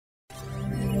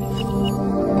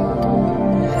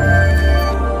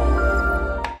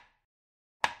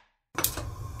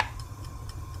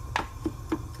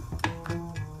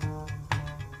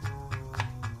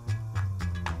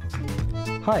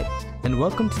Hi, and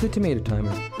welcome to the Tomato Timer,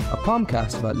 a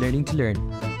podcast about learning to learn.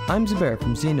 I'm Zubair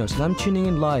from ZNotes, and I'm tuning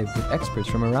in live with experts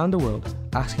from around the world,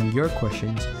 asking your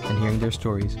questions and hearing their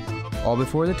stories. All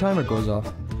before the timer goes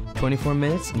off. 24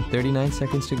 minutes and 39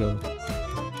 seconds to go.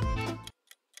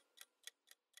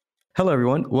 Hello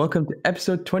everyone, welcome to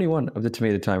episode 21 of the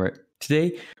Tomato Timer.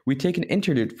 Today, we take an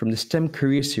interlude from the STEM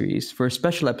Career Series for a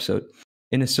special episode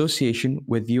in association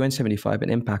with UN75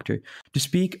 and Impactor to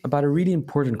speak about a really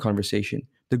important conversation,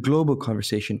 the global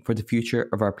conversation for the future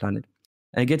of our planet.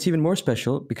 And it gets even more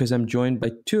special because I'm joined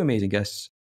by two amazing guests.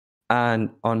 And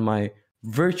on my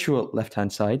virtual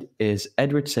left-hand side is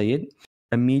Edward Sayed,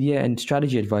 a media and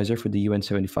strategy advisor for the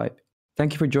UN75.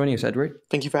 Thank you for joining us, Edward.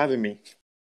 Thank you for having me.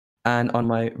 And on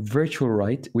my virtual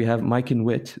right, we have Maiken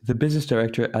Witt, the business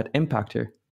director at Impactor.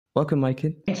 Welcome,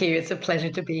 Maiken. Thank you. It's a pleasure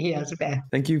to be here, Zubair.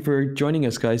 Thank you for joining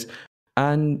us, guys.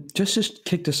 And just to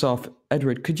kick this off,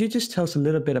 Edward, could you just tell us a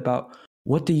little bit about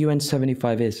what the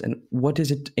UN75 is and what is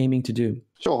it aiming to do?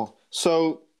 Sure.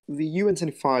 So the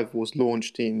UN75 was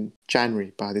launched in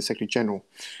January by the Secretary General.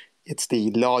 It's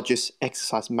the largest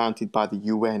exercise mounted by the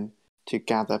UN to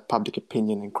gather public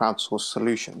opinion and crowdsource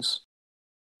solutions.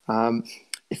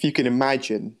 If you can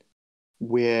imagine,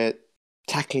 we're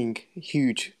tackling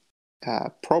huge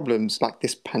problems like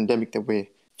this pandemic that we're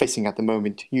facing at the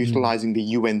moment, utilizing the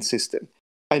UN system.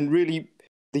 And really,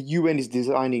 the UN is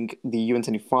designing the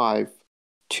UN75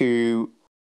 to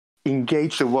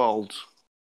engage the world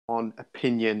on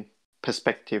opinion,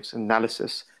 perspectives,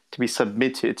 analysis to be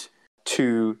submitted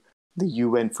to the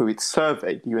UN through its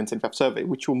survey, the UN75 survey,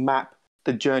 which will map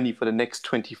the journey for the next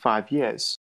 25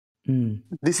 years.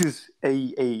 This is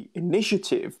a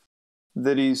initiative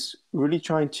that is really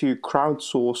trying to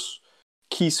crowdsource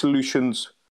key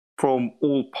solutions from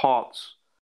all parts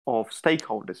of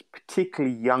stakeholders,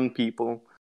 particularly young people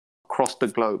across the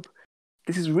globe.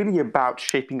 This is really about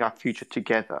shaping our future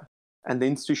together, and the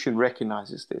institution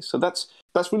recognizes this. So that's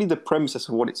really the premises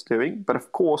of what it's doing. But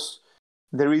of course,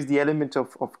 there is the element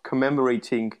of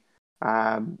commemorating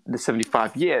the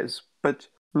 75 years, but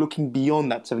looking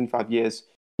beyond that 75 years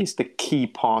is the key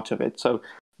part of it. So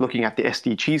looking at the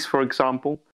SDGs, for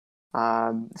example,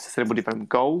 Sustainable Development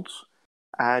Goals,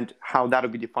 and how that will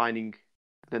be defining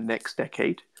the next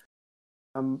decade.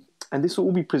 And this will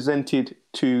all be presented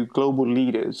to global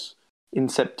leaders in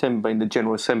September in the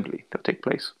General Assembly that will take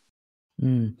place.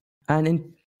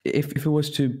 And if it was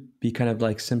to be kind of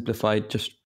like simplified,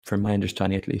 just from my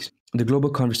understanding at least, the global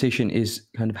conversation is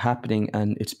kind of happening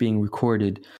and it's being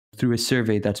recorded through a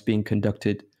survey that's being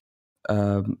conducted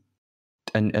and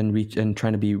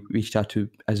trying to be reached out to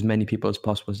as many people as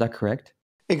possible. Is that correct?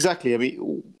 Exactly. I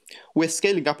mean, we're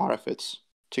scaling up our efforts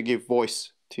to give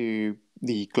voice to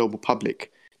the global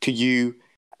public, to you,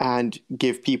 and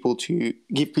give people the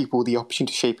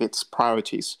opportunity to shape its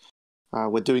priorities.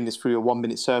 We're doing this through a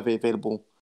 1-minute survey available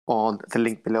on the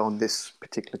link below on this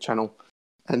particular channel.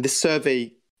 And this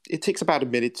survey, it takes about a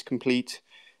minute to complete,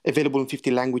 available in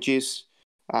 50 languages,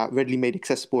 readily made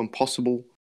accessible and possible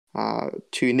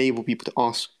to enable people to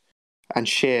ask and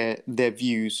share their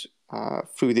views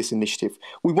through this initiative.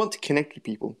 We want to connect with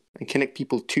people and connect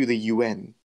people to the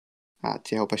UN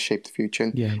to help us shape the future.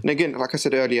 And again, like I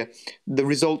said earlier, the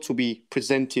results will be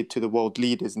presented to the world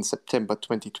leaders in September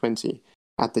 2020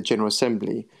 at the General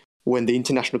Assembly, when the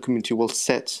international community will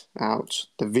set out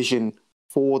the vision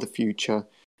for the future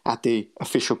at the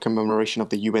official commemoration of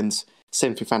the UN's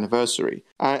 75th anniversary.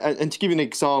 And to give you an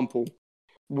example,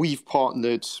 we've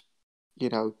partnered,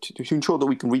 to ensure that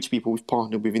we can reach people, we've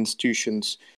partnered with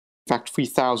institutions, in fact,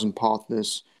 3,000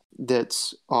 partners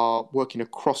that are working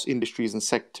across industries and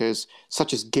sectors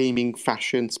such as gaming,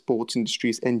 fashion, sports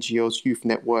industries, NGOs, youth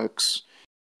networks,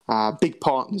 big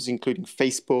partners including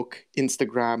Facebook,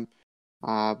 Instagram.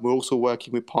 We're also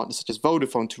working with partners such as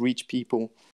Vodafone to reach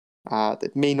people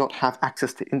that may not have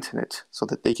access to internet so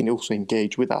that they can also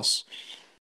engage with us.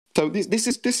 So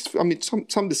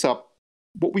sum this up.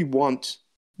 What we want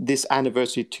this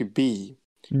anniversary to be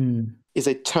is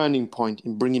a turning point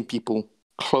in bringing people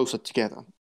closer together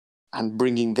and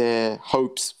bringing their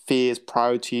hopes, fears,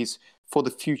 priorities for the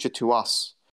future to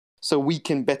us so we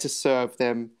can better serve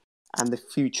them and the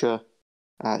future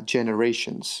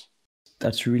generations.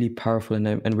 That's really powerful,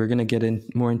 and we're going to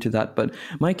get more into that. But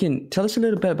Maiken, tell us a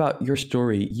little bit about your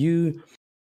story. You,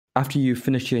 after you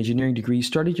finished your engineering degree,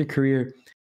 started your career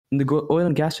in the oil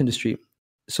and gas industry.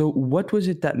 So what was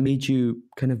it that made you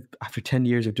kind of, after 10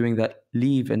 years of doing that,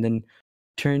 leave and then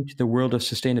turn to the world of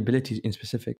sustainability in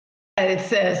specific?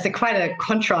 It's quite a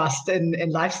contrast in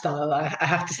lifestyle, I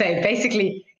have to say.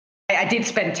 Basically, I did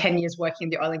spend 10 years working in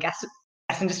the oil and gas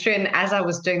industry. And as I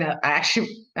was doing that, I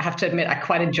have to admit, I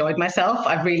quite enjoyed myself.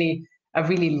 I really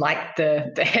liked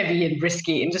the heavy and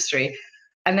risky industry.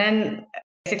 And then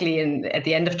basically at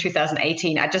the end of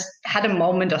 2018, I just had a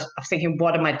moment of thinking,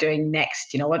 what am I doing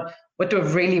next? What do I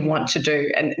really want to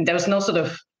do? And there was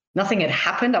nothing had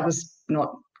happened. I was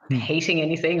not hating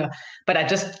anything, but I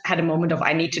just had a moment of,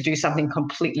 I need to do something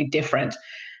completely different.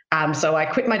 So I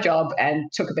quit my job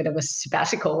and took a bit of a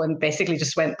sabbatical and basically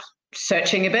just went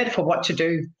searching a bit for what to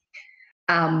do.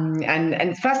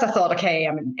 And first I thought, okay,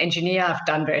 I'm an engineer. I've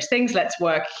done various things. Let's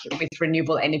work with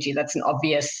renewable energy. That's an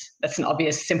obvious,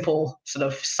 simple sort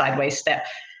of sideways step.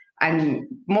 And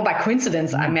more by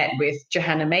coincidence, I met with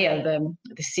Johanna Mayer,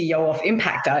 the CEO of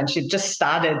Impactor, and she just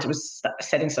was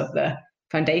setting sort of the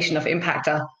foundation of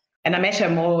Impactor. And I met her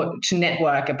more to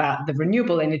network about the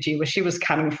renewable energy where she was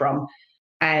coming from.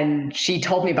 And she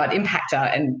told me about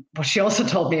Impactor, and what she also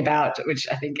told me about, which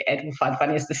I think Ed will find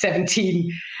funny, is the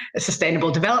 17 Sustainable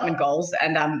Development Goals.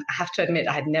 And I have to admit,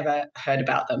 I had never heard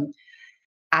about them.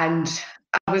 And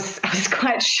I was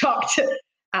quite shocked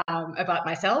about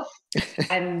myself.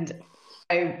 And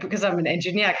because I'm an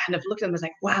engineer, I kind of looked at them and was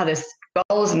like, wow, there's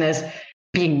goals and there's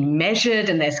being measured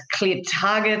and there's clear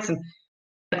targets. And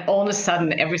all of a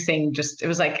sudden, everything it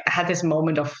was like I had this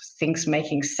moment of things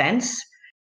making sense.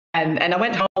 And I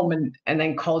went home and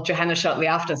then called Johanna shortly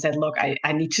after and said, look,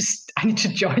 I need to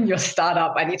join your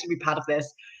startup. I need to be part of this.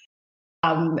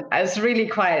 It's really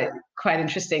quite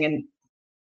interesting. And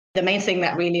the main thing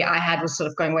that really I had was sort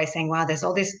of going away saying, wow, there's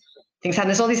all these things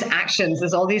happening. There's all these actions.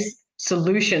 There's all these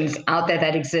solutions out there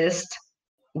that exist.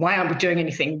 Why aren't we doing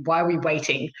anything? Why are we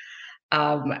waiting?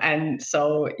 And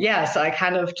so I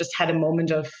kind of just had a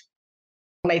moment of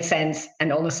made sense.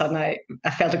 And all of a sudden I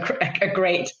felt a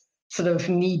great sort of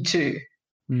need to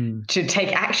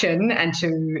take action and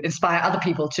to inspire other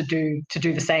people to do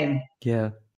the same. Yeah.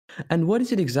 And what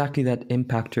is it exactly that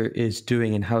Impactor is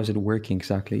doing, and how is it working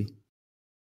exactly?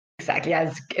 Exactly.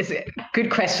 Yeah, it's a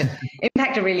good question.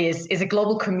 Impactor really is a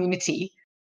global community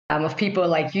of people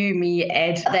like you, me,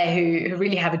 Ed, there who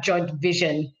really have a joint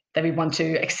vision that we want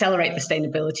to accelerate the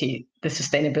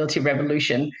sustainability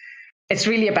revolution. It's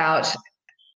really about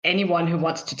anyone who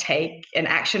wants to take an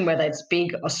action, whether it's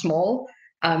big or small,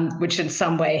 which in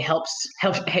some way helps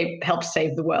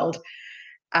save the world.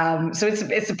 So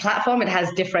it's a platform. It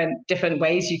has different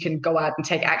ways you can go out and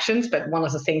take actions. But one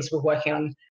of the things we're working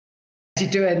on to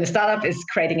do in the startup is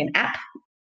creating an app,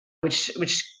 which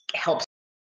helps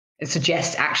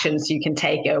suggest actions you can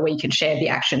take, where you can share the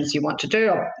actions you want to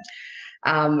do,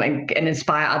 and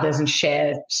inspire others and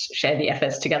share the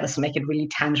efforts together, so make it really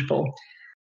tangible.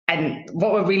 And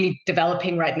what we're really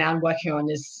developing right now and working on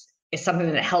is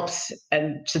something that helps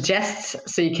and suggests,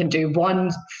 so you can do one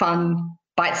fun,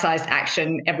 bite-sized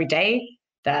action every day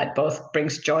that both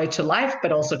brings joy to life,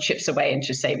 but also chips away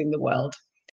into saving the world.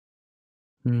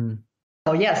 So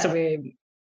we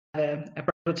have a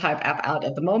prototype app out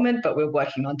at the moment, but we're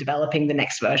working on developing the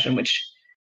next version, which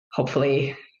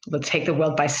hopefully will take the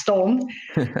world by storm.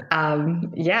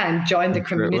 And join the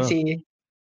community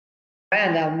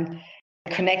and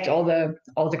connect all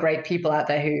the great people out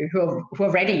there who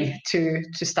are ready to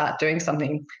start doing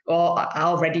something or are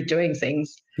already doing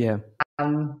things. Yeah.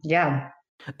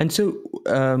 And so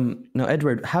now,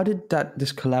 Edward, how did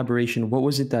this collaboration, what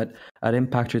was it that at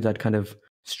Impactor that kind of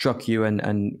struck you,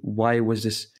 and why was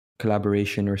this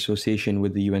collaboration or association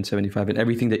with the UN75 and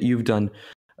everything that you've done,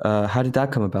 how did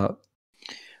that come about?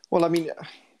 Well, I mean,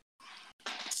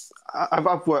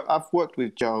 I've worked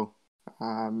with Joe.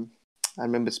 I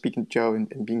remember speaking to Joe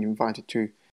and being invited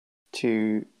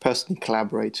to personally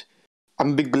collaborate.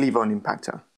 I'm a big believer on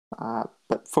Impactor,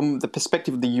 but from the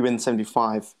perspective of the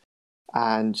UN75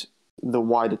 and the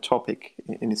wider topic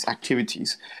in its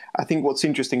activities, I think what's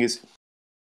interesting is,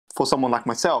 for someone like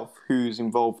myself who's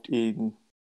involved in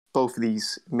both of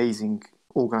these amazing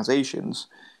organizations,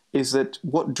 is that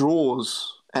what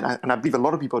draws, and I believe a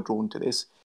lot of people are drawn to this,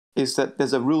 is that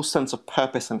there's a real sense of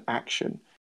purpose and action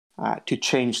to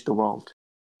change the world.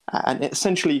 And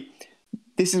essentially,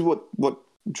 this is what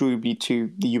drew me to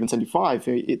the UN75.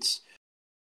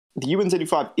 The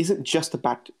UN75 isn't just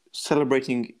about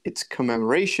celebrating its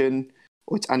commemoration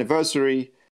or its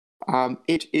anniversary.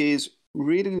 It is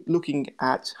really looking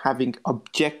at having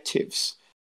objectives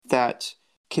that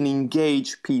can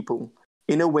engage people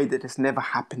in a way that has never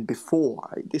happened before.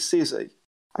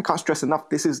 I can't stress enough,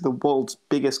 this is the world's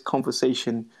biggest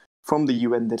conversation from the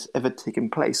UN that's ever taken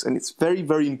place. And it's very,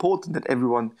 very important that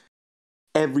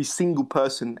every single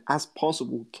person as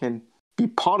possible can be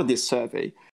part of this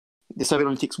survey. The survey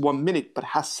only takes 1 minute, but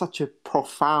has such a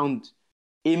profound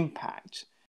impact,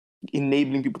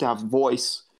 enabling people to have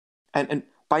voice And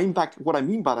by impact, what I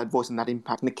mean by that voice and that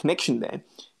impact and the connection there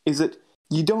is that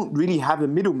you don't really have a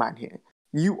middleman here.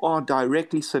 You are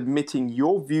directly submitting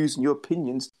your views and your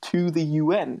opinions to the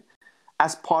UN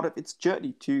as part of its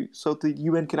journey so the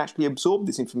UN can actually absorb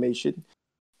this information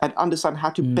and understand how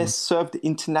to best serve the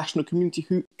international community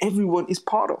who everyone is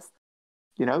part of,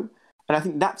 you know? And I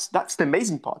think that's the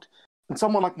amazing part. And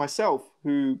someone like myself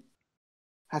who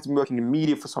has been working in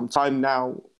media for some time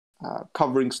now,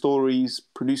 covering stories,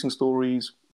 producing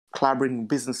stories, collaborating with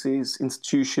businesses,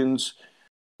 institutions,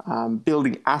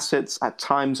 building assets at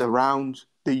times around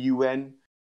the UN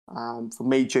for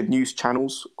major news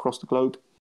channels across the globe.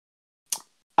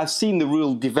 I've seen the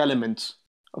real development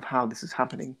of how this is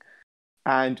happening.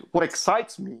 And what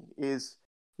excites me is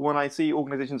when I see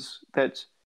organizations that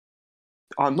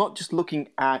are not just looking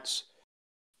at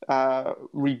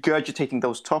regurgitating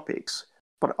those topics,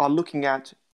 but are looking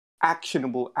at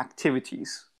actionable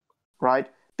activities, right?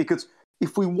 Because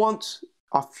if we want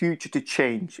our future to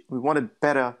change, we want a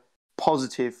better,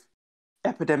 positive,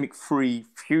 epidemic-free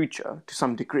future to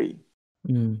some degree,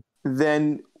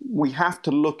 then we have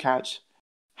to look at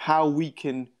how we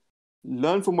can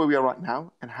learn from where we are right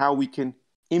now and how we can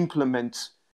implement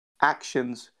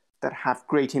actions that have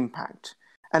great impact.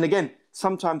 And again,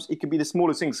 sometimes it could be the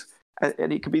smallest things,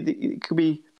 and it could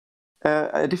be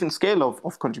a different scale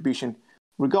of contribution.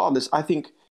 Regardless, I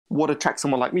think what attracts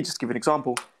someone like me, just to give an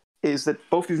example, is that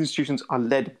both these institutions are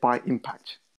led by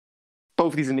impact.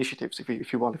 Both these initiatives,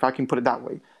 if you want, if I can put it that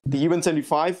way. The UN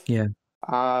 75,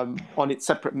 on its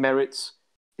separate merits,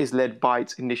 is led by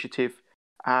its initiative.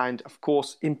 And of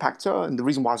course, Impactor, and the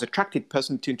reason why I was attracted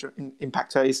personally to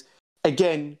Impactor is,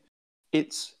 again,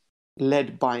 it's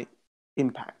led by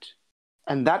impact.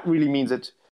 And that really means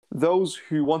that those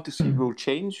who want to see real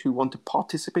change, who want to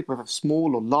participate, whether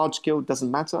small or large scale, it doesn't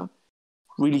matter,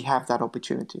 really have that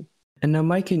opportunity. And now,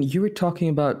 Maiken, you were talking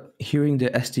about hearing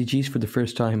the SDGs for the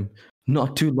first time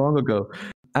not too long ago.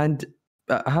 And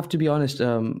I have to be honest,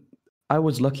 I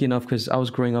was lucky enough because I was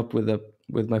growing up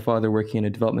with my father working in a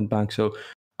development bank. So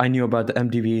I knew about the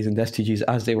MDVs and the SDGs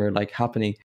as they were like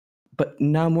happening. But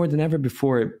now more than ever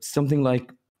before, something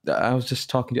like, I was just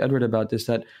talking to Edward about this,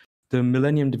 that the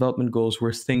Millennium Development Goals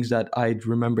were things that I'd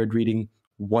remembered reading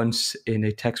once in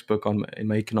a textbook in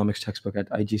my economics textbook at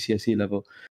IGCSE level.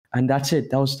 And that's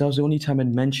it. That was the only time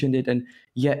I'd mentioned it. And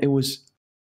yeah, it was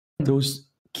those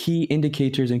key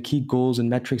indicators and key goals and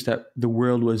metrics that the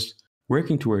world was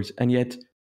working towards. And yet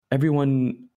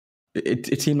everyone,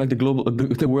 it seemed like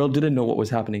the world didn't know what was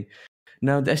happening.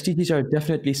 Now, the SDGs are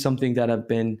definitely something that have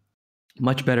been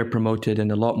much better promoted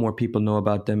and a lot more people know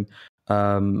about them.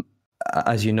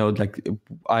 As you know, like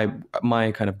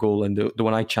my kind of goal and the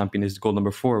one I champion is goal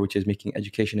number 4, which is making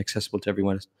education accessible to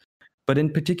everyone. But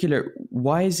in particular,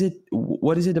 what is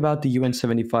it about the UN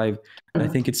 75? And I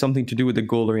think it's something to do with the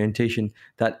goal orientation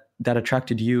that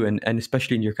attracted you and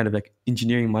especially in your kind of like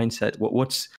engineering mindset.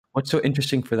 What's so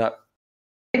interesting for that?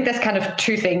 I think there's kind of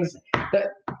two things.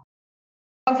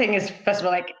 One thing is, first of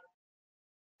all, like,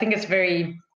 I think it's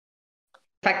the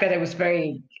fact that it was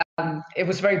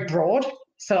very broad.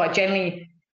 So it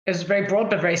was very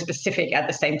broad, but very specific at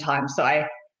the same time. So I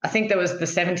think there was the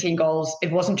 17 goals.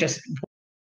 It wasn't just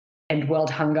end world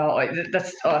hunger or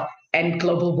end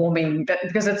global warming,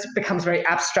 because it becomes very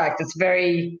abstract. It's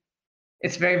very,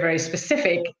 very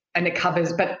specific, and it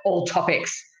covers but all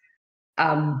topics.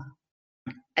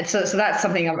 And so that's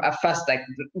something I first like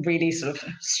really sort of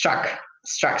struck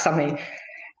something.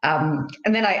 And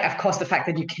then of course, the fact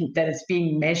that that it's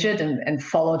being measured and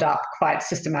followed up quite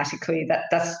systematically,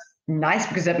 that's nice,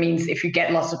 because that means if you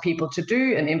get lots of people to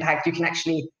do an impact, you can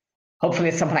actually, hopefully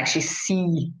someone actually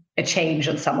see a change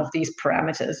on some of these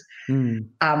parameters.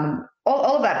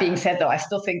 All of that being said, though, I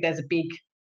still think there's a big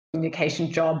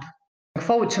communication job going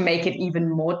forward to make it even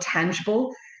more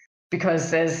tangible,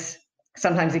 because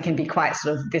sometimes it can be quite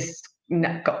sort of this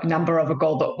number of a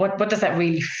goal, but what does that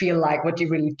really feel like? What do you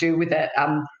really do with it?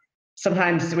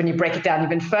 Sometimes when you break it down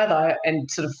even further and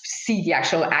sort of see the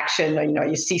actual action, or,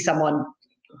 you see someone,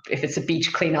 if it's a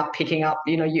beach cleanup, picking up,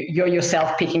 you're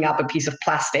yourself picking up a piece of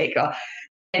plastic,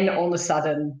 and all of a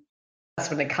sudden, that's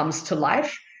when it comes to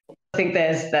life. I think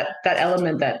there's that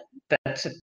element that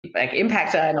like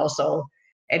Impactor and also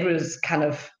Edward is kind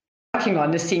of working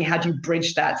on, is seeing how do you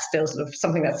bridge that still sort of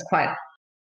something that's quite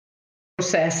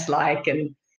process-like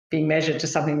and being measured to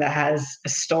something that has a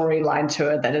storyline to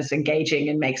it that is engaging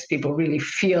and makes people really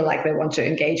feel like they want to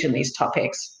engage in these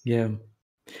topics. Yeah,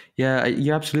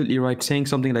 you're absolutely right. Saying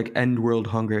something like end world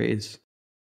hunger is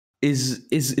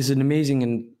an amazing,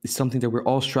 and it's something that we're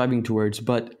all striving towards,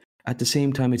 but at the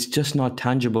same time, it's just not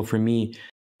tangible for me.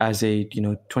 as a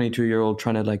 22-year-old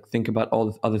trying to like think about all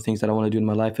the other things that I want to do in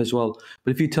my life as well.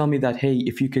 But if you tell me that, hey,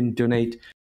 if you can donate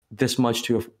this much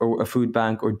to a food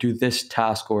bank, or do this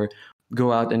task, or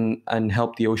go out and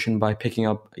help the ocean by picking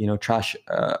up trash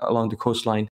along the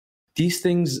coastline, these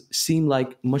things seem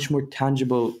like much more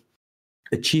tangible,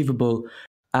 achievable.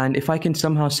 And if I can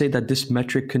somehow say that this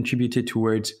metric contributed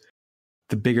towards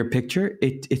the bigger picture,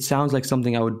 it sounds like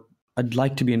something I'd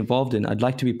like to be involved in. I'd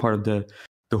like to be part of the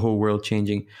whole world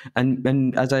changing.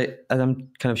 And as I'm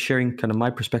kind of sharing kind of my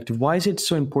perspective, why is it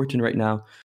so important right now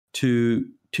to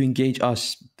engage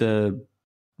us, the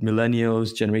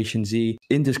millennials, Generation Z,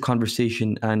 in this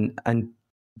conversation, and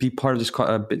be part of this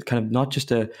kind of not just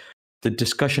the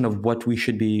discussion of what we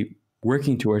should be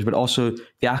working towards, but also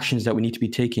the actions that we need to be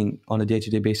taking on a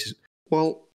day-to-day basis?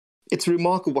 Well, it's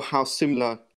remarkable how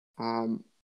similar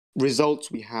results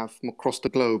we have from across the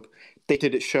globe. Data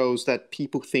that shows that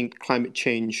people think climate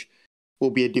change will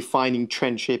be a defining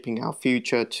trend shaping our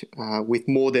future, with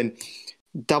more than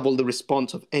double the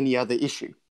response of any other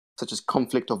issue, such as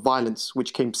conflict or violence,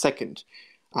 which came second,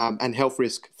 and health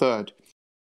risk third.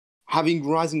 Having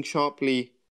rising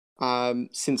sharply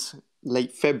since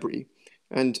late February.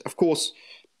 And of course,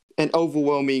 an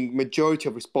overwhelming majority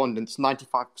of respondents,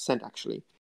 95% actually,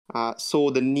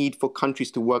 saw the need for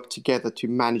countries to work together to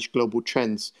manage global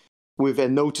trends, with a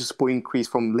noticeable increase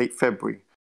from late February,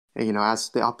 as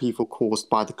the upheaval caused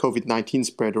by the COVID-19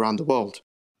 spread around the world.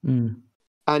 Mm.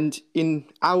 And in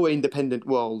our independent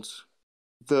world,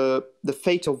 the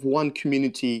fate of one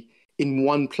community in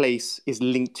one place is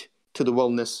linked to the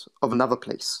wellness of another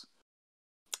place.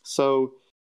 So,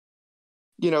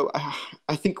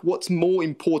 I think what's more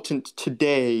important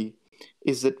today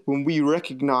is that when we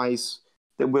recognize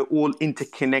that we're all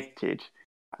interconnected,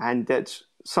 and that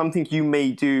something you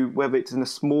may do, whether it's in a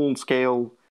small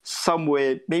scale,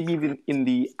 somewhere, maybe even in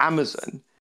the Amazon,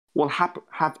 will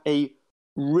have a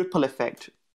ripple effect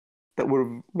that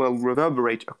will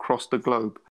reverberate across the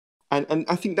globe. And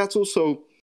I think that's also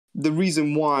the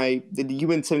reason why the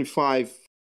UN 75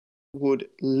 would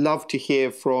love to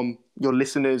hear from your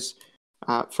listeners,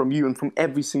 from you and from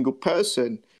every single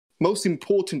person. Most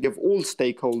importantly of all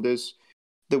stakeholders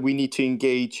that we need to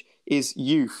engage is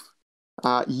youth,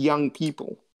 young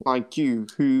people like you,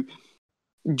 who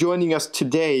joining us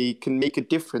today can make a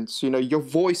difference. Your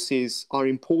voices are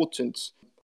important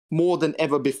more than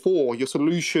ever before. Your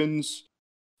solutions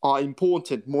are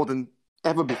important more than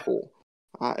ever before.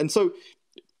 And so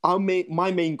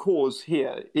my main cause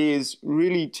here is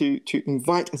really to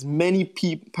invite as many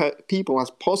people as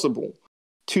possible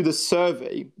to the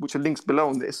survey, which are links below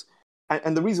on this.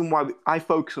 And the reason why I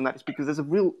focus on that is because there's a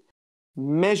real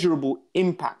measurable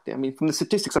impact there. I mean, from the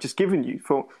statistics I've just given you,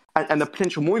 and the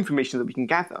potential more information that we can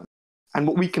gather, and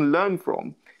what we can learn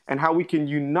from, and how we can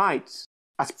unite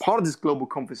as part of this global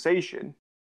conversation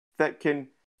that can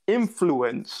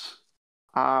influence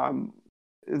the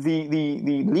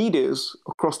leaders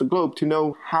across the globe to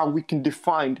know how we can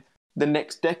define the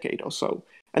next decade or so.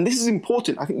 And this is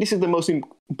important. I think this is the most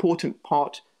important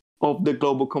part of the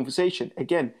global conversation.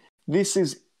 Again, this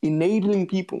is enabling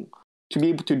people to be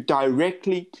able to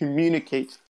directly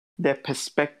communicate their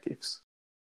perspectives.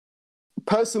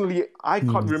 Personally, I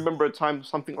can't remember a time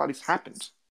something like this happened.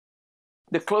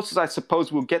 The closest I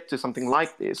suppose we'll get to something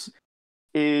like this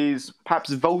is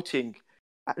perhaps voting.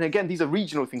 And again, these are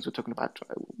regional things we're talking about.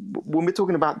 When we're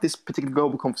talking about this particular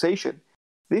global conversation,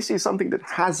 this is something that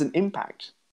has an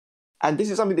impact. And this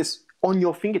is something that's on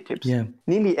your fingertips. Yeah.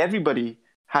 Nearly everybody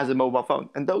has a mobile phone.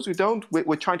 And those who don't,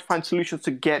 we're trying to find solutions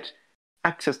to get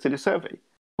access to the survey.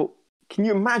 But can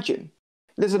you imagine?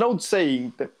 There's an old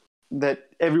saying that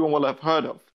everyone will have heard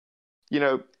of.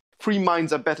 3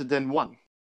 minds are better than one.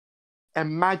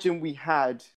 Imagine we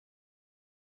had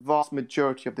vast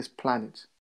majority of this planet.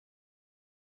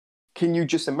 Can you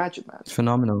just imagine that? It's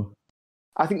phenomenal.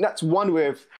 I think that's one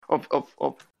way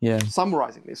of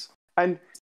summarizing this. And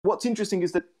what's interesting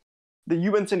is that the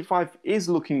UN 75 is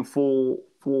looking for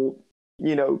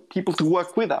people to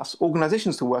work with us,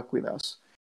 organizations to work with us.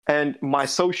 And my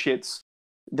associates,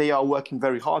 they are working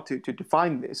very hard to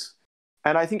define this.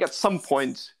 And I think at some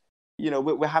point,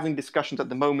 we're having discussions at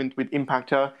the moment with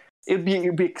Impactor. It'd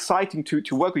be exciting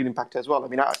to work with Impactor as well. I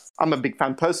mean, I'm a big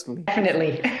fan personally.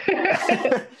 Definitely.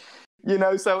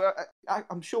 So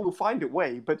I'm sure we'll find a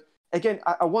way. But again,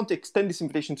 I want to extend this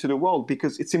invitation to the world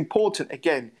because it's important,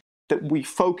 again, that we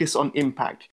focus on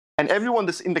impact. And everyone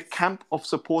that's in the camp of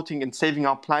supporting and saving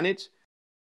our planet,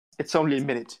 it's only a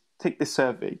minute. Take this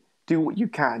survey. Do what you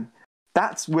can.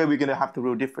 That's where we're going to have the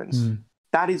real difference.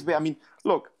 That is where,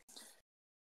 look,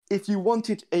 if you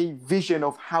wanted a vision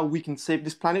of how we can save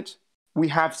this planet, we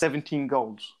have 17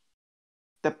 goals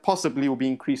that possibly will be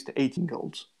increased to 18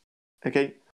 goals.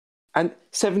 Okay? And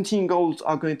 17 goals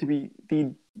are going to be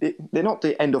they're not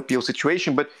the end of the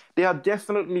situation, but they are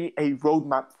definitely a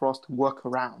roadmap for us to work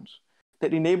around,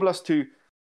 that enable us to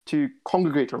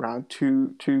congregate around,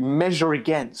 to measure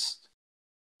against.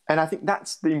 And I think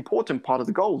that's the important part of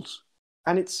the goals.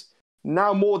 And it's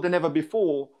now more than ever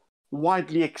before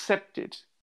widely accepted,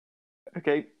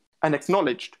 okay, and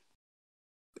acknowledged.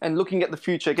 And looking at the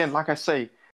future, again, like I say,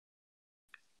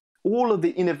 all of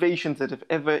the innovations that have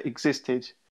ever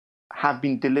existed have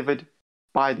been delivered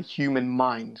by the human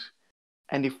mind.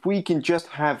 And if we can just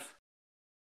have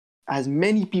as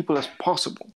many people as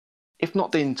possible, if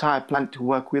not the entire planet, to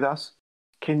work with us,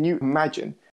 can you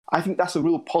imagine? I think that's a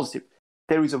real positive.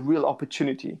 There is a real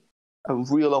opportunity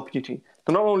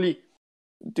to not only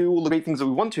do all the great things that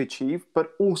we want to achieve,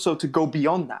 but also to go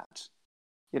beyond that,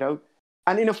 you know,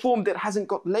 and in a form that hasn't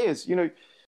got layers. You know,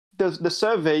 the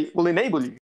survey will enable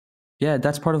you. Yeah,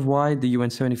 that's part of why the UN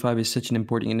 75 is such an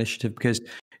important initiative, because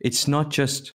it's not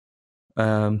just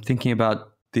thinking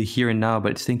about the here and now,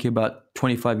 but it's thinking about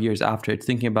 25 years after. It's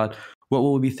thinking about what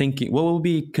we'll be thinking, what we'll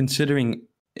be considering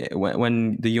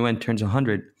when the UN turns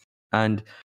 100. And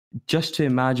just to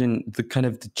imagine the kind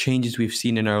of the changes we've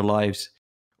seen in our lives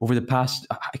over the past,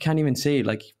 I can't even say,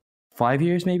 like 5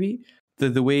 years, maybe.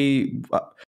 The way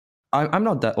I'm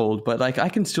not that old, but like I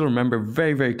can still remember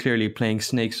very, very clearly playing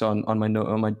snakes on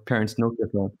my parents' Nokia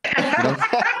phone.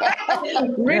 You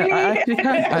know? Really? Yeah, I actually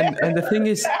can. And the thing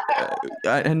is,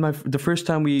 the first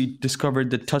time we discovered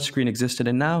that touchscreen existed,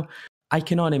 and now I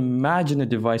cannot imagine a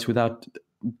device without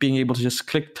being able to just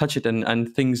touch it,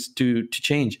 and things to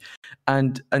change.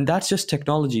 And that's just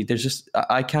technology. There's just,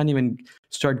 I can't even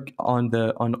start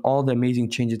on all the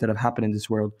amazing changes that have happened in this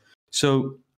world.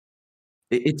 So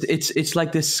it's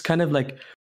like this kind of like,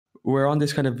 we're on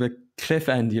this kind of a cliff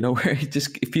end, you know, where it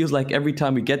feels like every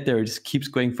time we get there, it just keeps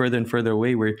going further and further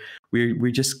away.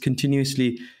 We're just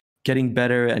continuously getting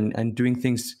better and doing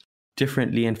things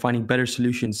differently and finding better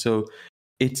solutions. So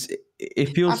it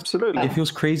feels Absolutely. It feels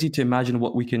crazy to imagine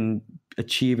what we can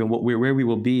achieve and where we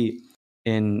will be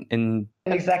in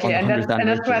exactly. And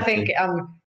that's where I think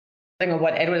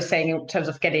what Ed was saying in terms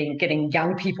of getting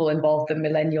young people involved, the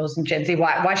millennials and Gen Z.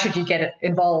 Why should you get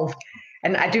involved?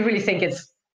 And I do really think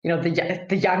it's, you know,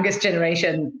 the youngest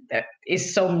generation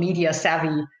is so media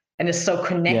savvy and is so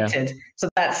connected.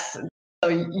 Yeah. So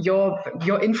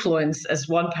your influence as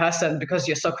one person, because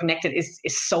you're so connected, is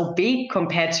so big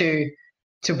compared to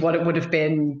what it would have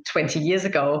been 20 years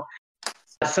ago.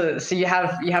 So you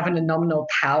have an phenomenal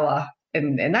power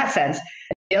in that sense.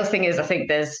 The other thing is, I think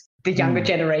there's the younger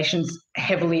generations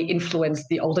heavily influence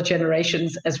the older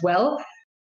generations as well.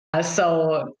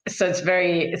 So it's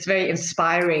very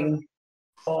inspiring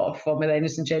for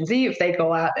millennials and Gen Z if they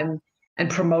go out and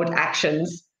promote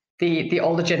actions. The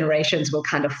older generations will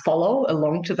kind of follow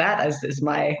along to that, is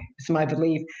my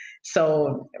belief.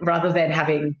 So rather than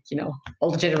having, you know,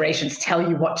 older generations tell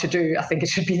you what to do, I think it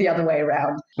should be the other way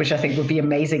around, which I think would be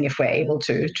amazing if we're able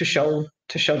to show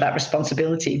that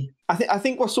responsibility. I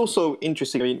think what's also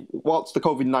interesting, I mean, whilst the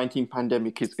COVID-19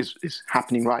 pandemic is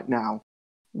happening right now,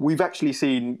 we've actually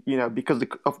seen, you know, because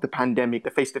of the pandemic,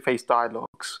 the face-to-face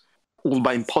dialogues all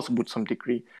but impossible to some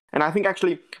degree. And I think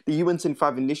actually the UN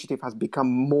 75 initiative has become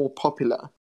more popular,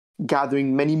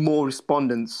 gathering many more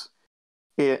respondents,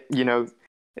 you know,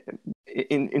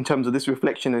 in terms of this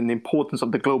reflection and the importance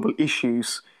of the global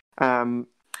issues. And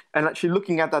actually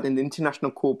looking at that in the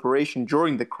international cooperation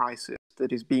during the crisis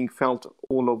that is being felt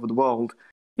all over the world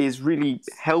is really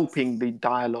helping the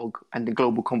dialogue and the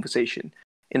global conversation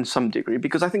in some degree,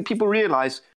 because I think people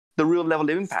realize the real level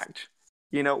of impact.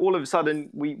 You know, all of a sudden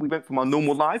we went from our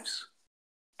normal lives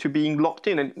to being locked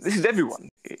in. And this is everyone,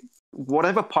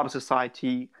 whatever part of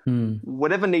society,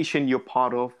 whatever nation you're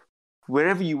part of,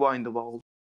 wherever you are in the world,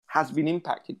 has been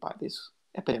impacted by this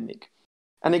epidemic.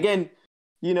 And again,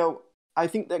 you know, I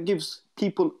think that gives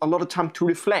people a lot of time to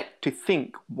reflect, to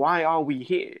think, why are we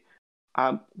here?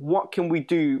 What can we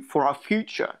do for our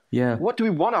future? Yeah. What do we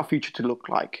want our future to look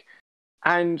like?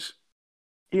 And,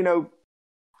 you know,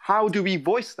 how do we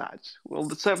voice that? Well,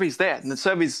 the survey is there, and the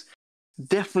survey is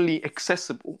definitely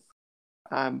accessible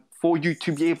for you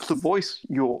to be able to voice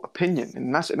your opinion.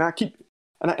 And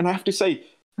I have to say,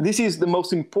 this is the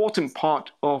most important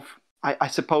part of, I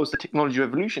suppose, the technology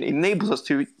revolution. It enables us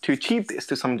to achieve this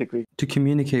to some degree. To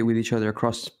communicate with each other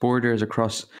across borders,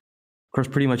 across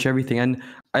pretty much everything. And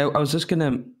I was just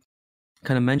gonna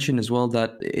kind of mention as well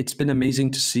that it's been amazing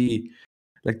to see,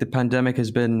 like, the pandemic has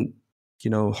been, you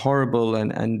know, horrible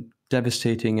and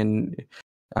devastating, and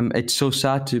it's so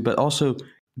sad to, but also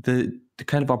the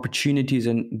kind of opportunities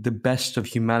and the best of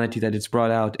humanity that it's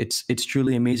brought out, it's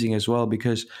truly amazing as well,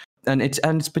 because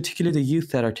it's particularly the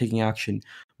youth that are taking action.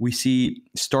 We see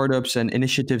startups and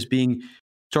initiatives being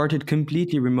started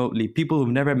completely remotely. People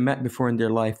who've never met before in their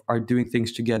life are doing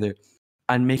things together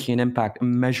and making an impact, a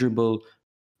measurable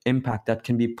impact that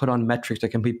can be put on metrics, that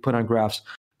can be put on graphs,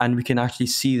 and we can actually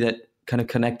see that kind of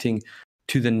connecting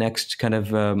to the next kind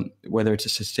of whether it's a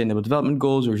sustainable development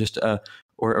goals or just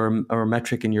or a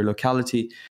metric in your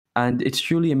locality. And it's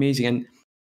truly amazing. And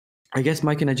I guess,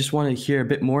 Mike, and I just want to hear a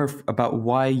bit more about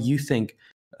why you think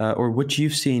or what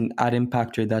you've seen at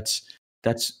Impactor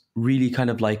that's really kind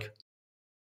of like,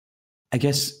 I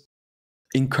guess,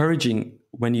 encouraging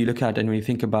when you look at and when you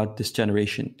think about this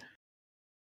generation.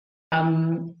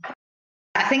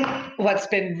 I think what's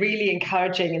been really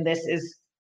encouraging in this is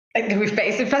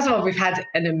first of all, we've had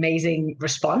an amazing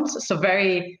response. So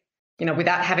very,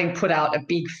 without having put out a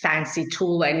big fancy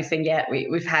tool or anything yet,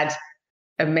 we've had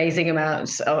amazing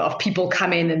amounts of people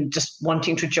come in and just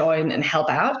wanting to join and help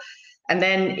out. And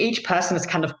then each person has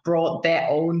kind of brought their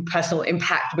own personal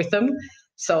impact with them.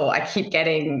 So I keep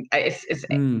getting,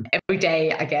 every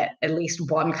day I get at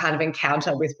least one kind of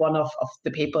encounter with one of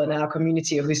the people in our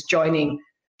community who's joining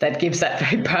that gives that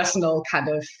very personal kind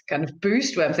of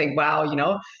boost where I'm thinking, wow,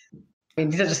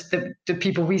 these are just the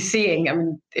people we're seeing. I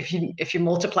mean, if you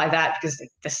multiply that, because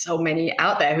there's so many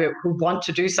out there who want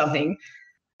to do something,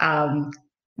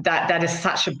 that is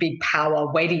such a big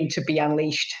power waiting to be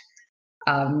unleashed.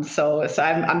 So it's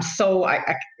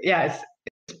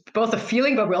both a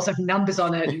feeling, but we also have numbers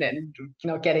on it,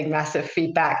 and getting massive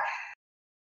feedback.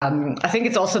 I think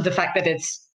it's also the fact that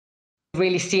it's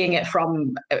really seeing it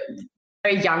from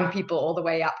very young people all the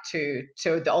way up to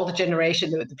the older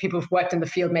generation, the people who've worked in the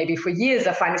field maybe for years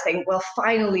are finally saying, well,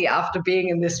 finally, after being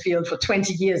in this field for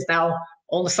 20 years now,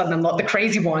 all of a sudden I'm not the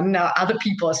crazy one. Now other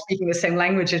people are speaking the same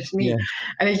language as me. Yeah.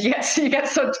 And you get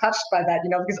so touched by that,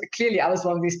 because clearly I was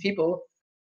one of these people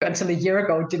who until a year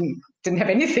ago didn't have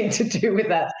anything to do with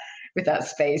that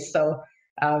space. So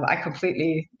I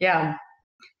completely, yeah.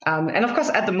 And of course,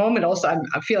 at the moment also,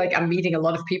 I feel like I'm meeting a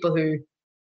lot of people who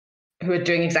are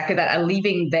doing exactly that, are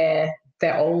leaving their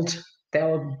old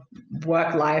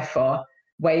work life or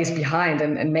ways behind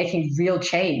and making real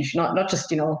change, not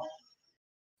just,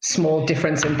 small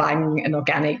difference in buying an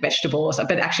organic vegetable,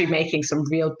 but actually making some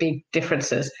real big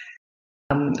differences.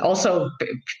 Also,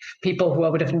 people who I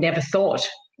would have never thought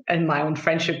in my own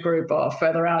friendship group or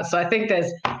further out. So I think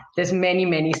there's many,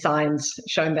 many signs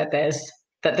showing that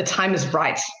the time is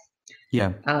right.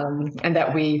 Yeah. And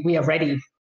that we are ready.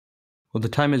 Well, the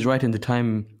time is right, and the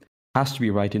time has to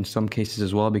be right in some cases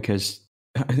as well, because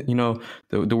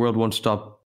the world won't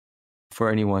stop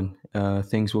for anyone.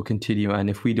 Things will continue, and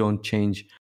if we don't change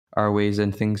our ways,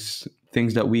 and things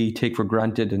that we take for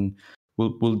granted and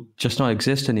will just not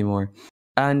exist anymore.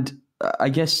 And I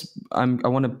guess I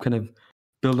want to kind of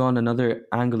build on another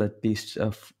angle, at least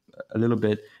of a little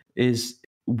bit, is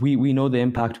we know the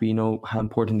impact, we know how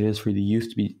important it is for the youth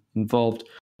to be involved,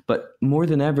 but more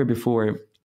than ever before,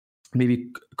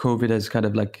 maybe COVID has kind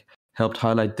of like helped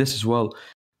highlight this as well.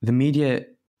 The media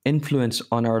influence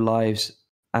on our lives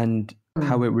and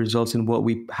how it results in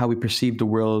how we perceive the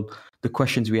world, the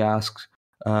questions we ask,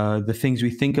 the things we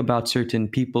think about certain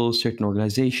people, certain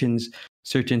organizations,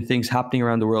 certain things happening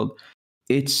around the world.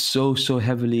 It's so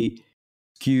heavily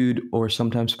skewed or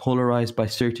sometimes polarized by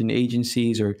certain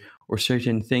agencies or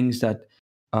certain things that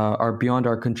are beyond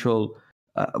our control.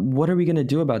 What are we going to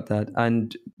do about that?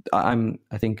 And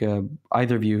I think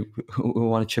either of you who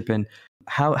want to chip in,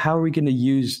 how are we going to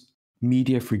use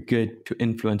media for good to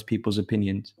influence people's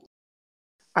opinions?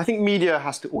 I think media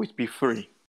has to always be free.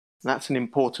 That's an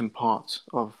important part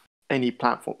of any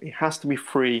platform. It has to be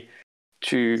free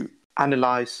to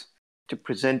analyze, to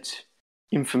present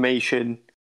information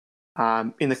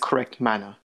in the correct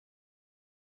manner.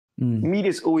 Media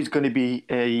is always going to be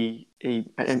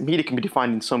and media can be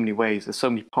defined in so many ways. There's so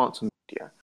many parts of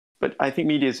media. But I think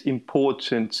media is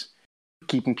important for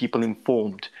keeping people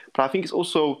informed. But I think it's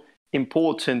also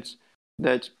important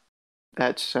that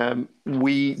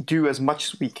we do as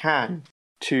much as we can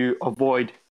to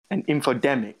avoid an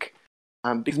infodemic.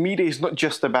 Because media is not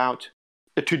just about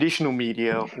the traditional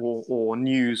media or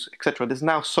news, etc. There's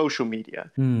now social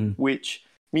media, which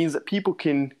means that people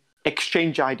can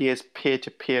exchange ideas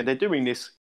peer-to-peer. They're doing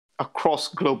this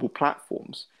across global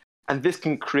platforms. And this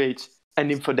can create an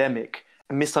infodemic,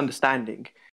 a misunderstanding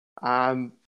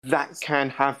that can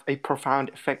have a profound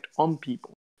effect on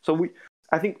people. So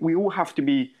I think we all have to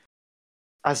be,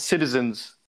 as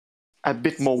citizens, a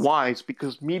bit more wise,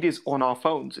 because media is on our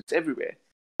phones. It's everywhere.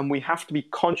 And we have to be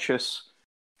conscious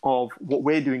of what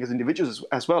we're doing as individuals,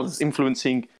 as well as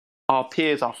influencing our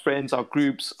peers, our friends, our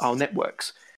groups, our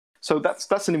networks. So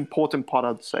that's an important part,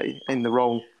 I'd say, in the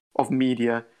role of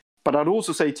media. But I'd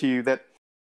also say to you that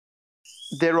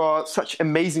there are such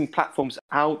amazing platforms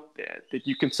out there that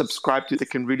you can subscribe to that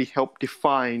can really help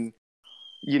define,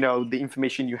 the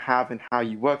information you have and how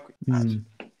you work with that.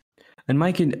 And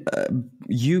Mike,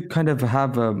 you kind of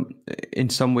have, in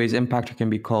some ways, Impactor can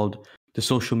be called the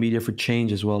social media for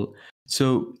change as well.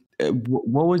 So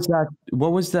what was that?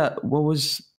 What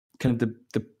was kind of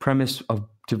the premise of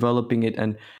developing it,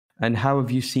 and how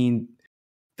have you seen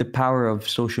the power of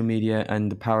social media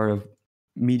and the power of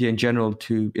media in general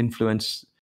to influence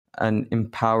and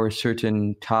empower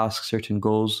certain tasks, certain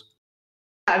goals?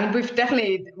 I mean, we've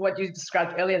definitely, what you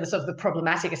described earlier, the sort of the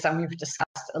problematic is something we've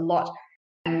discussed a lot.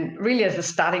 And really, as a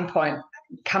starting point,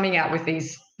 coming out with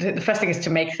these, the first thing is to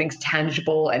make things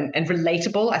tangible and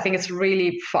relatable. I think it's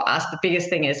really, for us, the biggest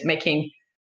thing is making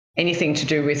anything to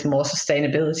do with more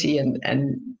sustainability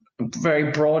and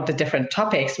very broad, the different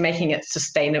topics, making it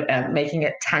sustainable, making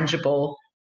it tangible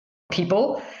for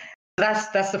people.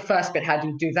 That's the first bit. How do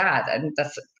you do that? And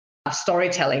that's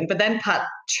storytelling. But then part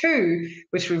two,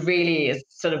 which we really is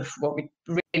sort of what we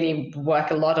really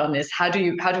work a lot on, is how do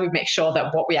we make sure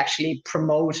that what we actually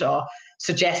promote or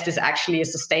suggest is actually a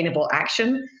sustainable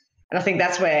action? And I think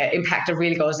that's where Impactor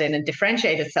really goes in and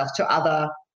differentiates itself to other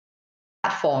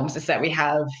platforms, is that we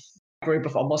have a group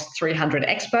of almost 300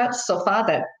 experts so far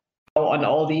that go on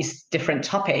all these different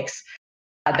topics,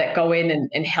 that go in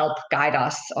and help guide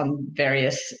us on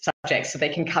various subjects. So they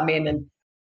can come in and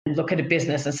look at a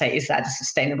business and say, is that a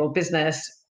sustainable business?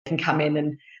 They can come in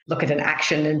and look at an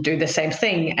action and do the same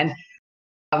thing and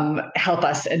help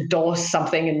us endorse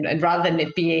something. And rather than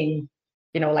it being,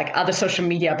 like other social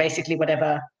media, basically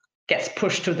whatever gets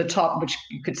pushed to the top, which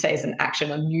you could say is an action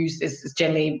on news, is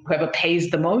generally whoever pays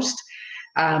the most.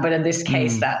 But in this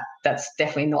case, that's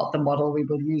definitely not the model we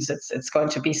will use. It's going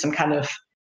to be some kind of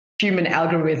human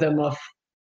algorithm of,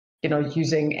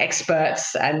 using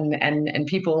experts and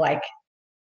people like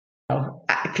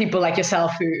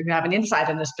yourself who have an insight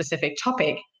on a specific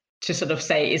topic to sort of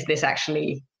say, is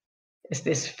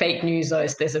this fake news or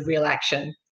is this a real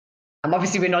action?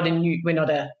 Obviously, we're not a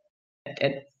media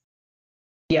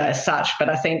as such, but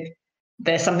I think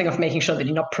there's something of making sure that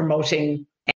you're not promoting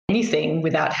anything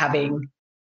without having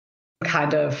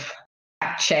kind of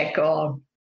fact check or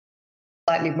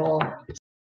slightly more.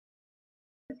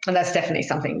 And that's definitely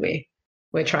something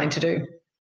we're trying to do.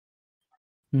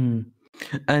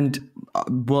 And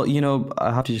well,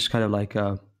 I have to just kind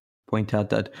of point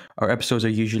out that our episodes are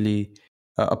usually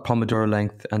a Pomodoro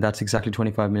length, and that's exactly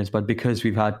 25 minutes. But because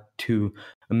we've had two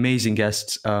amazing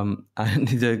guests, and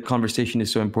the conversation is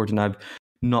so important, I've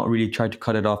not really tried to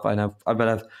cut it off, and I've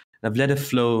let it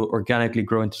flow organically,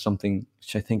 grow into something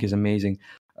which I think is amazing.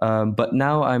 But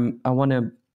now I want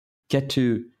to get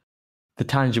to the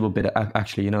tangible bit.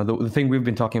 Actually, the thing we've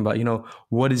been talking about.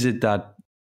 What is it that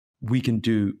we can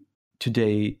do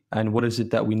today, and what is it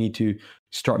that we need to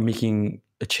start making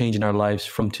a change in our lives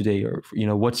from today? Or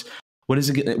what's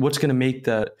going to make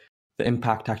the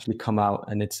impact actually come out,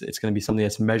 and it's going to be something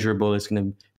that's measurable. It's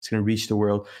going to reach the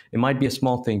world. It might be a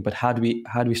small thing, but how do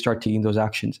we start taking those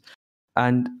actions?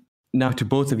 And now, to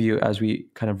both of you, as we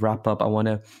kind of wrap up, I want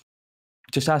to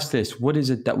just ask this: what is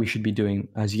it that we should be doing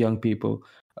as young people,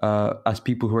 as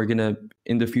people who are going to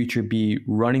in the future be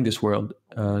running this world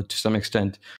to some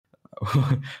extent?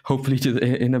 Hopefully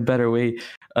in a better way.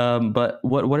 But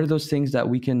what are those things that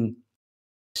we can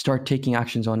start taking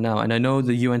actions on now? And I know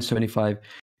the UN 75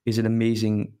 is an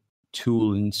amazing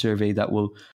tool and survey that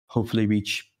will hopefully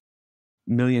reach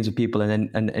millions of people,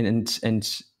 and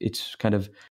its kind of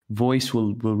voice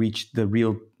will reach the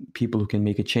real people who can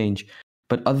make a change.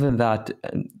 But other than that,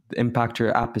 the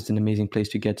Impactor app is an amazing place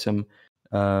to get some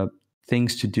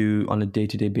things to do on a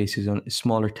day-to-day basis, on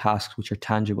smaller tasks which are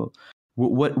tangible.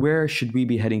 Where should we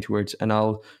be heading towards? And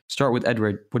I'll start with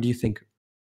Edward. What do you think?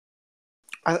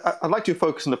 I'd like to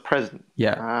focus on the present.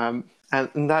 Yeah.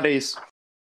 And that is,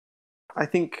 I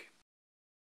think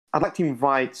I'd like to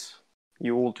invite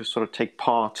you all to sort of take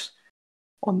part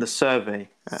on the survey.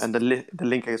 And the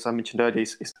link, as I mentioned earlier,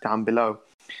 is down below.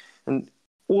 And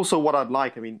also what I'd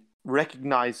like,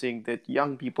 recognizing that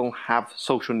young people have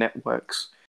social networks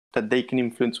that they can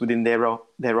influence within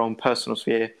their own personal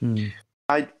sphere.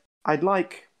 I'd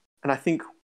like, and I think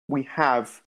we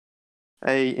have,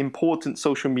 a important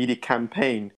social media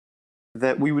campaign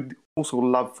that we would also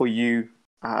love for you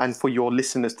and for your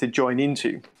listeners to join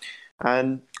into.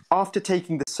 And after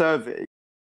taking the survey,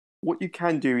 what you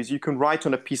can do is you can write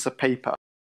on a piece of paper,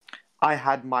 I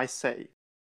had my say.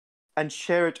 and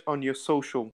share it on your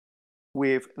social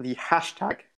with the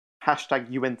hashtag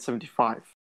UN75.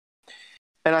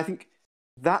 And I think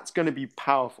that's going to be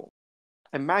powerful.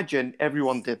 Imagine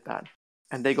everyone did that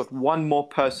and they got one more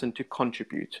person to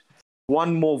contribute,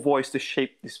 one more voice to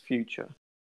shape this future.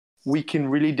 We can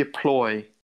really deploy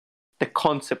the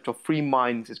concept of three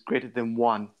minds is greater than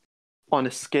one on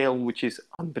a scale which is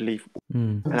unbelievable.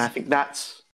 And I think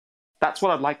that's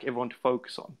what I'd like everyone to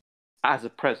focus on as a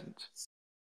present.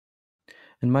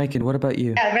 And Mike, and what about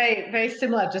you? Yeah, very, very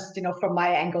similar, just, from my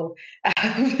angle.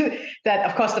 That,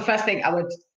 of course, the first thing I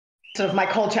would my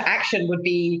call to action would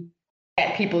be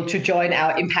get people to join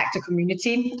our impactor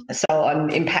community. So on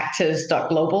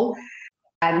impactors.global,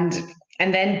 and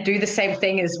then do the same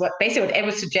thing as what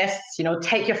Edward suggests,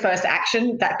 take your first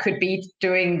action. That could be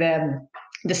doing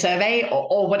the survey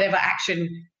or whatever action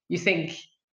you think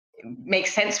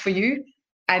makes sense for you.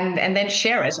 And then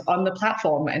share it on the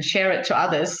platform and share it to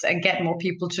others and get more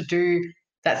people to do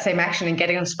that same action and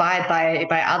getting inspired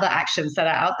by other actions that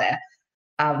are out there.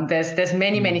 There's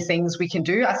many things we can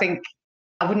do. I think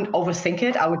I wouldn't overthink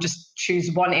it. I would just choose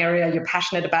one area you're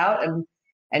passionate about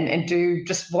and do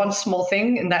just one small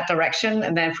thing in that direction.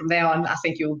 And then from there on, I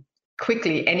think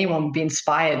anyone will be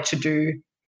inspired to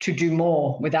do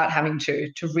more without having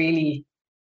to really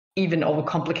even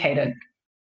overcomplicate it.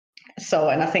 So,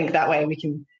 and I think that way we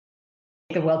can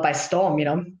take the world by storm,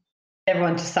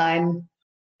 everyone to sign,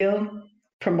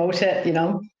 promote it,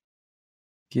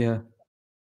 Yeah.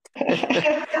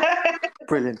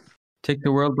 Brilliant. Take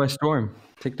the world by storm.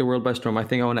 Take the world by storm. I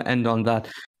think I want to end on that.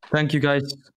 Thank you guys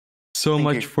so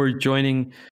much for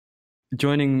joining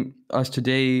us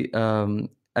today.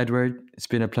 Edward, it's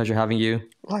been a pleasure having you.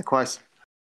 Likewise.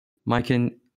 Mike,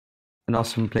 an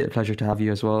awesome pleasure to have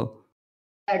you as well.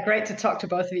 Great to talk to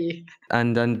both of you.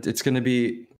 And it's going to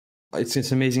be,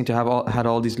 it's amazing to have had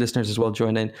all these listeners as well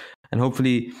join in. And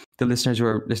hopefully the listeners who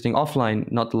are listening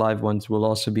offline, not the live ones, will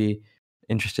also be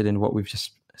interested in what we've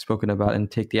just spoken about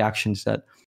and take the actions that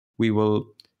we will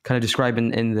kind of describe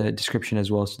in the description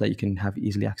as well, so that you can have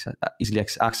easily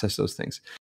access those things.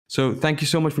 So thank you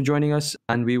so much for joining us,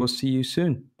 and we will see you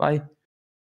soon. Bye.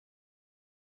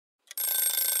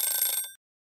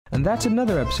 And that's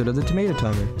another episode of the Tomato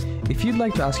Timer. If you'd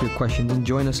like to ask your questions and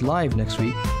join us live next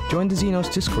week, join the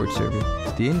ZNotes Discord server.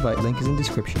 The invite link is in the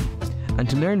description. And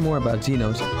to learn more about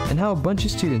ZNotes and how a bunch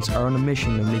of students are on a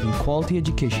mission of making quality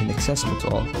education accessible to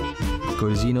all, go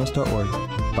to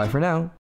znotes.org. Bye for now.